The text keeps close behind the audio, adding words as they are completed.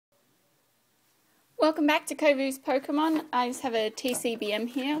Welcome back to Kovu's Pokemon. I just have a TCBM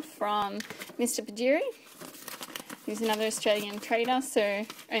here from MrPgeri. He's another Australian trader, so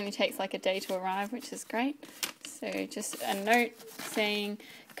only takes like a day to arrive, which is great. So just a note saying,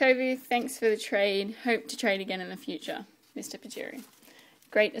 Kovu, thanks for the trade. Hope to trade again in the future. MrPgeri.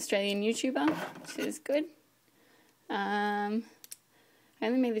 Great Australian YouTuber, which is good. I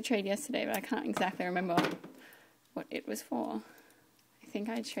only made the trade yesterday, but I can't exactly remember what it was for. I think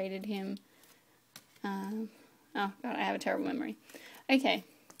I traded him... oh god, I have a terrible memory. Okay,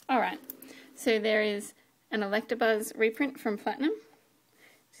 alright. So there is an Electabuzz reprint from Platinum,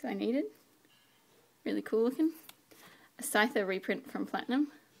 so I needed. Really cool looking. A Scyther reprint from Platinum.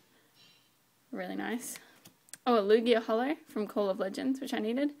 Really nice. Oh, a Lugia Holo from Call of Legends, which I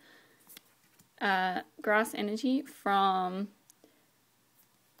needed. Grass Energy from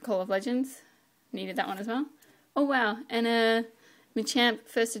Call of Legends. Needed that one as well. Oh wow, and a Machamp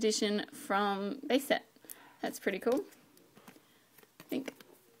first edition from Base Set. That's pretty cool. I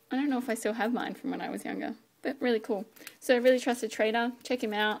don't know if I still have mine from when I was younger, but really cool. So really trusted trader. Check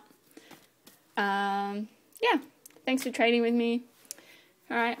him out. Yeah, thanks for trading with me.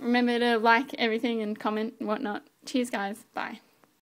 Alright, remember to like everything and comment and whatnot. Cheers guys. Bye.